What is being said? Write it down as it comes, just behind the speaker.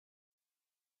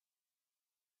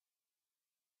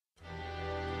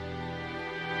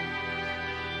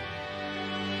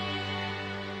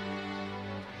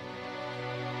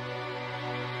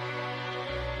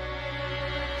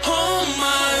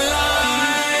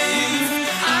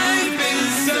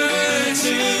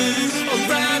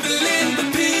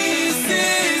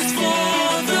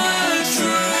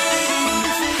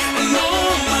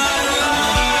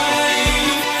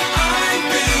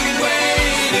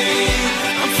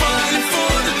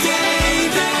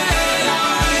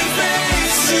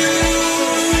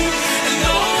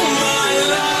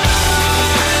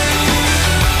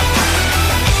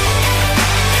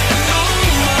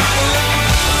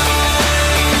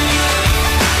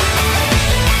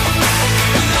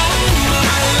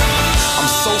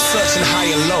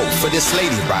for this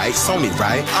lady, right? It's only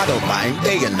right, I don't mind,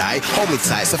 day and night. Hold me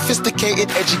tight, sophisticated,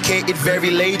 educated,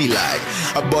 very ladylike.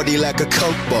 A body like a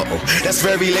Coke bottle, that's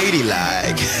very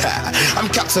ladylike. I'm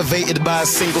captivated by a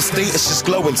single state, it's just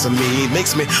glowing to me.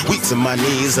 Makes me weak to my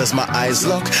knees as my eyes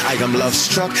lock. I am love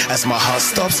struck as my heart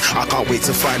stops. I can't wait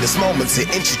to find this moment to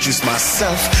introduce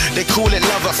myself. They call it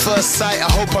love at first sight, I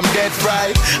hope I'm dead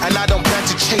right. And I don't plan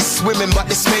to chase women, but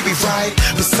this may be right.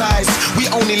 Besides, we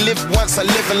only live once, I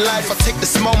live a life. I take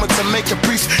this moment to make a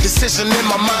brief decision in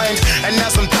my mind. And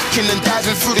as I'm ducking and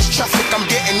diving through this traffic, I'm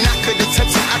getting knackered,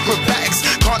 attempting acrobatics.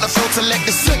 Can't afford to let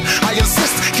this slip, I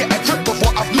insist. Get a grip of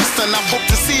what I've missed, and I hope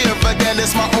to see her again,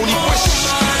 it's my only wish.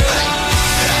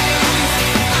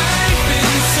 I've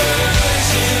been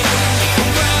searching,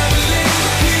 unraveling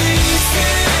the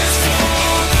pieces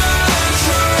for the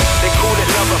truth. They call it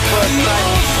love at first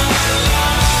sight.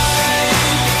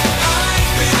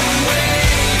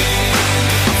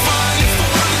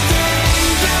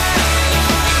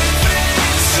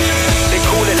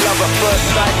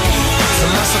 To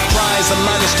my surprise, I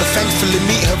managed to thankfully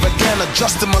meet her again.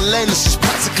 Adjusting my lens, she's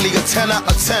practically a 10 out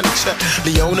of 10.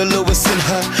 Leona Lewis in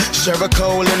her, Shera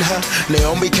Cole in her,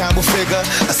 Naomi Campbell figure,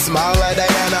 a smile like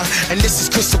Diana. And this is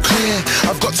crystal clear,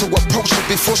 I've got to approach her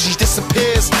before she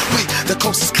disappears. Wait, the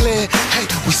coast is clear. Hey,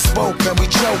 we spoke and we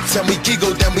joked and we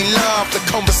giggled and we laughed. The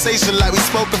conversation like we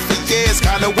spoken for years,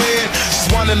 kinda weird. She's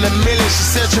one in a million, she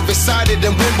said she resided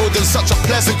in Wimbledon. Such a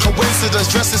pleasant coincidence,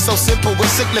 dressing so simple, it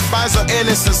signifies her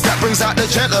innocence. That brings out the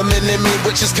gentleman in me,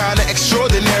 which is kinda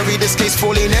extraordinary. This case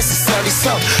fully necessary,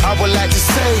 so I would like to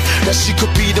say that she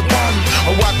could be the one,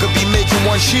 or I could be making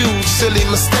one huge silly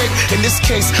mistake. In this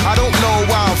case, I don't know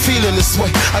why I'm feeling this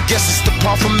way. I guess it's the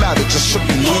path of marriage, I should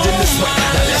be leading this way.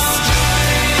 Now let's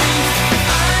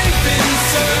I've been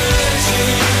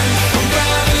searching,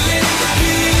 unraveling the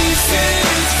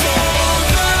pieces for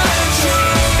the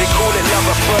truth. They call it love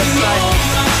at first sight.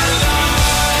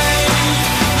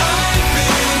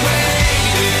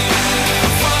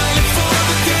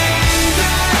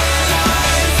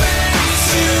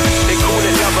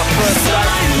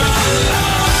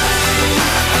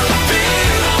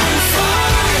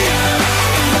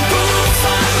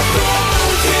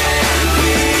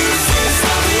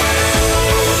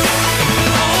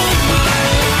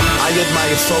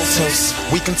 Photos,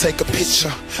 we can take a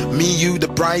picture. Me, you, the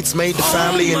bridesmaid, the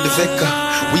family, and the vicar.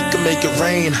 We can make it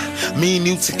rain, me and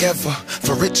you together.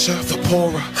 For richer, for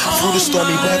poorer, through the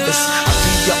stormy weathers. I'll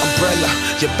be your umbrella,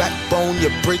 your backbone,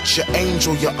 your bridge, your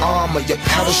angel, your armor, your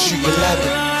parachute, your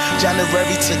ladder.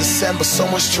 January to December, so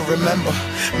much to remember.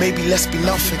 Maybe let's be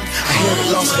nothing, I hear it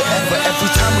lasts forever.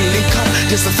 Every time we link up,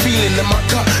 there's a feeling in my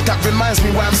gut that reminds me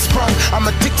why I'm sprung. I'm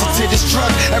addicted to this drug.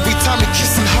 Every time we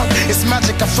kiss and hug, it's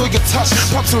magic, I feel your touch.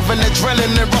 Pumped with an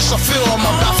adrenaline rush, I feel I'm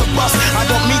about to bust. I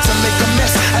don't mean to make a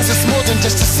mess, as it's more than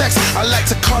just a sex. I like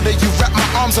to cuddle you, wrap my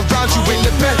arms around you in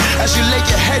the bed. As you lay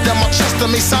your head on my chest, I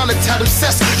may sound a tad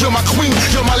obsessed. You're my queen,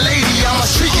 you're my lady, I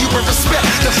must treat you with respect.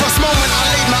 The first moment I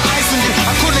laid my eyes on you,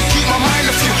 I couldn't keep my mind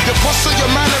off you. Your posture,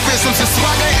 your mannerisms, your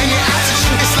swagger and your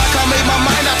attitude. It's like I made my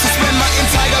mind up to spend my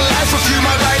entire life with you.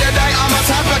 My ride or die, I'm a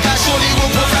type of guy, surely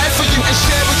will provide for you and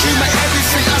share with you my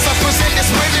everything. As I present this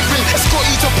wedding ring, escort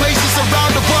you to places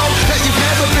around the world that you've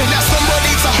never been. That's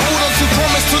somebody to hold on to,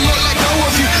 promise to not let go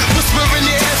of you. Whisper in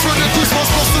the air through the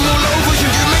goosebumps posting all over you.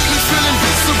 You make me feel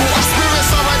invincible, our spirits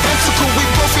are identical. We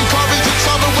both encourage each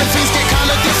other when things get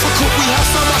kinda difficult. We have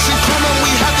so much in common,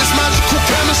 we have this magical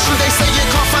chemistry. They say you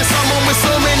can't find someone with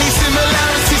so many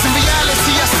similarities. In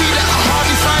reality, I see that I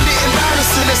hardly find it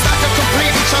embarrassing. It's like I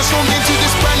completely transformed into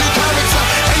this brand new character.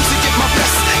 Aim to give my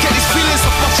best, get these feelings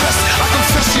off my chest. I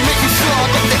confess you make me feel I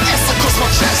got the S across my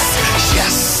chest.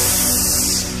 Yes.